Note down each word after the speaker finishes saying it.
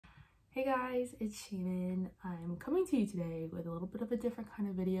Hey guys, it's Shannon. I'm coming to you today with a little bit of a different kind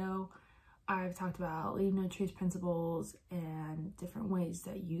of video. I've talked about leave no trace principles and different ways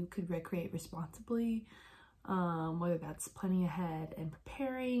that you could recreate responsibly, whether that's planning ahead and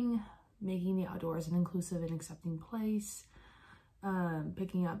preparing, making the outdoors an inclusive and accepting place,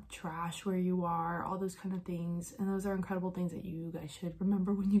 picking up trash where you are, all those kind of things. And those are incredible things that you guys should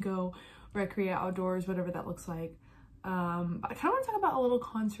remember when you go recreate outdoors, whatever that looks like. I kind of want to talk about a little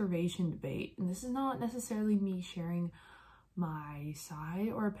conservation debate, and this is not necessarily me sharing my side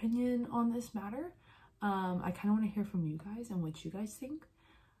or opinion on this matter. I kind of want to hear from you guys and what you guys think.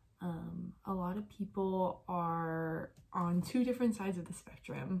 A lot of people are on two different sides of the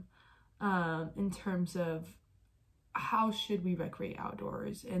spectrum in terms of how should we recreate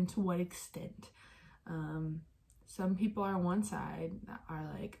outdoors and to what extent. Some people are on one side that are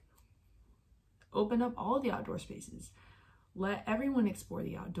like, open up all the outdoor spaces. Let everyone explore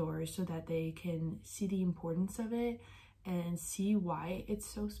the outdoors so that they can see the importance of it and see why it's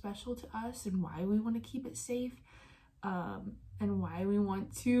so special to us and why we want to keep it safe, and why we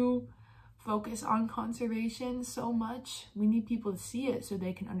want to focus on conservation so much. We need people to see it so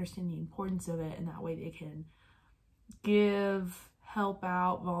they can understand the importance of it, and that way they can give, help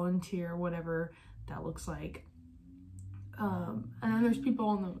out, volunteer, whatever that looks like. And then there's people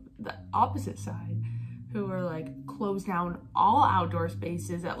on the opposite side who are like, close down all outdoor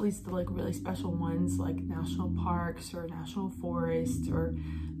spaces, at least the like really special ones like national parks or national forests or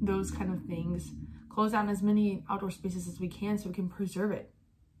those kind of things. Close down as many outdoor spaces as we can so we can preserve it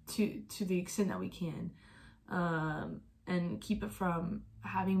to the extent that we can, and keep it from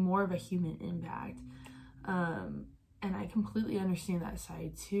having more of a human impact. And I completely understand that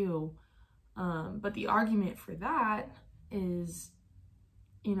side too. But the argument for that is,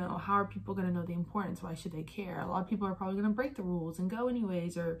 you know, how are people going to know the importance? Why should they care? A lot of people are probably going to break the rules and go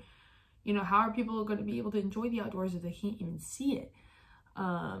anyways, or, you know, how are people going to be able to enjoy the outdoors if they can't even see it? But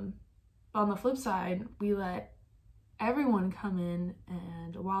on the flip side, we let everyone come in,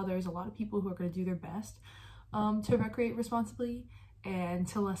 and while there's a lot of people who are going to do their best to recreate responsibly and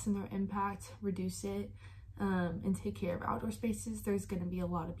to lessen their impact, reduce it, and take care of outdoor spaces, there's going to be a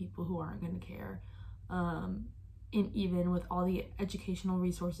lot of people who aren't going to care. And even with all the educational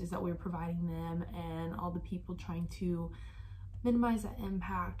resources that we're providing them and all the people trying to minimize that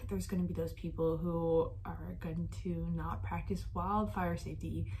impact, there's going to be those people who are going to not practice wildfire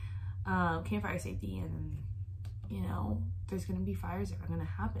safety, campfire safety, and, you know, there's going to be fires that are going to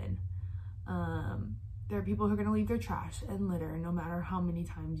happen. There are people who are going to leave their trash and litter, no matter how many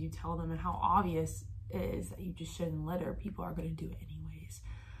times you tell them and how obvious it is that you just shouldn't litter. People are going to do it anyways.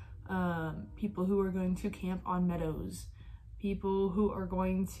 People who are going to camp on meadows, people who are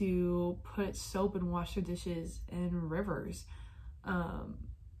going to put soap and wash their dishes in rivers.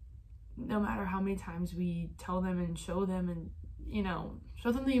 No matter how many times we tell them and show them and, you know,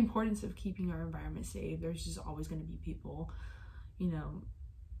 show them the importance of keeping our environment safe, there's just always going to be people, you know,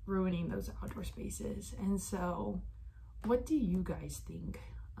 ruining those outdoor spaces. And so what do you guys think?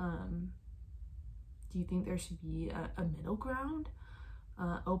 Do you think there should be a middle ground?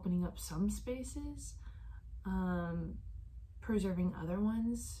 Opening up some spaces, preserving other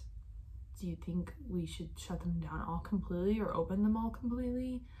ones? Do you think we should shut them down all completely or open them all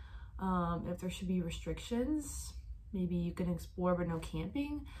completely? If there should be restrictions, maybe you can explore but no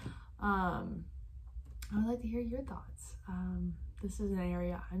camping. I would like to hear your thoughts. This is an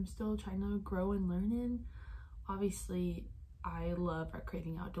area I'm still trying to grow and learn in. Obviously, I love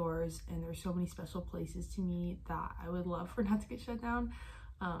recreating outdoors, and there's so many special places to me that I would love for not to get shut down,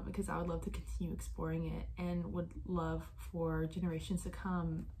 because I would love to continue exploring it and would love for generations to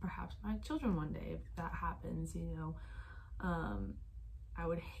come, perhaps my children one day, if that happens, you know. I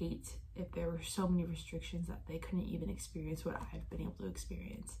would hate if there were so many restrictions that they couldn't even experience what I've been able to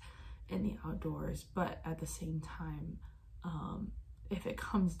experience in the outdoors. But at the same time, if it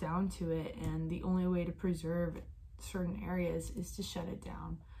comes down to it and the only way to preserve certain areas is to shut it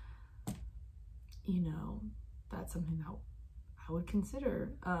down, you know, that's something that I would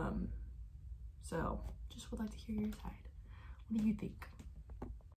consider. So just would like to hear your side. What do you think?